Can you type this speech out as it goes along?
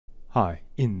Hi,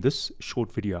 in this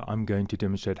short video I'm going to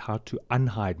demonstrate how to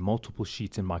unhide multiple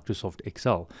sheets in Microsoft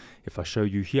Excel. If I show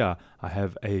you here, I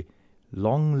have a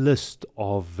long list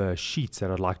of sheets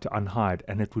that I'd like to unhide,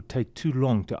 and it would take too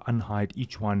long to unhide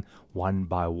each one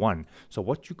by one. So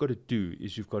what you've got to do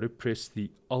is you've got to press the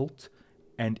Alt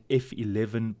and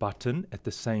F11 button at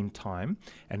the same time,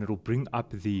 and it'll bring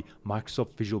up the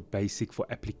Microsoft Visual Basic for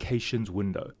Applications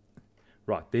window.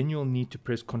 Right, then you'll need to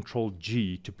press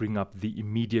Ctrl+G to bring up the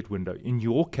immediate window. In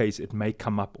your case, it may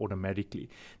come up automatically.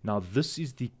 Now, this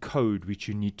is the code which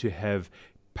you need to have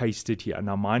pasted here.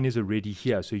 Now, mine is already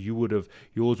here, so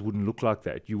yours wouldn't look like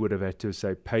that. You would have had to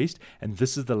say paste, and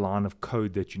this is the line of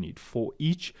code that you need for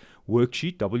each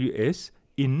worksheet. WS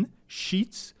in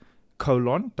sheets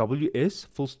colon ws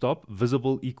full stop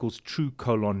visible equals true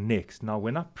colon next. Now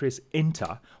when I press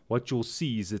enter, what you'll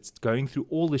see is it's going through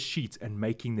all the sheets and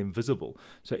making them visible.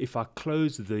 So if I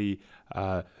close the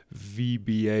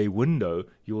VBA window,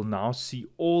 you'll now see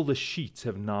all the sheets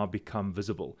have now become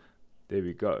visible. There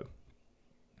we go.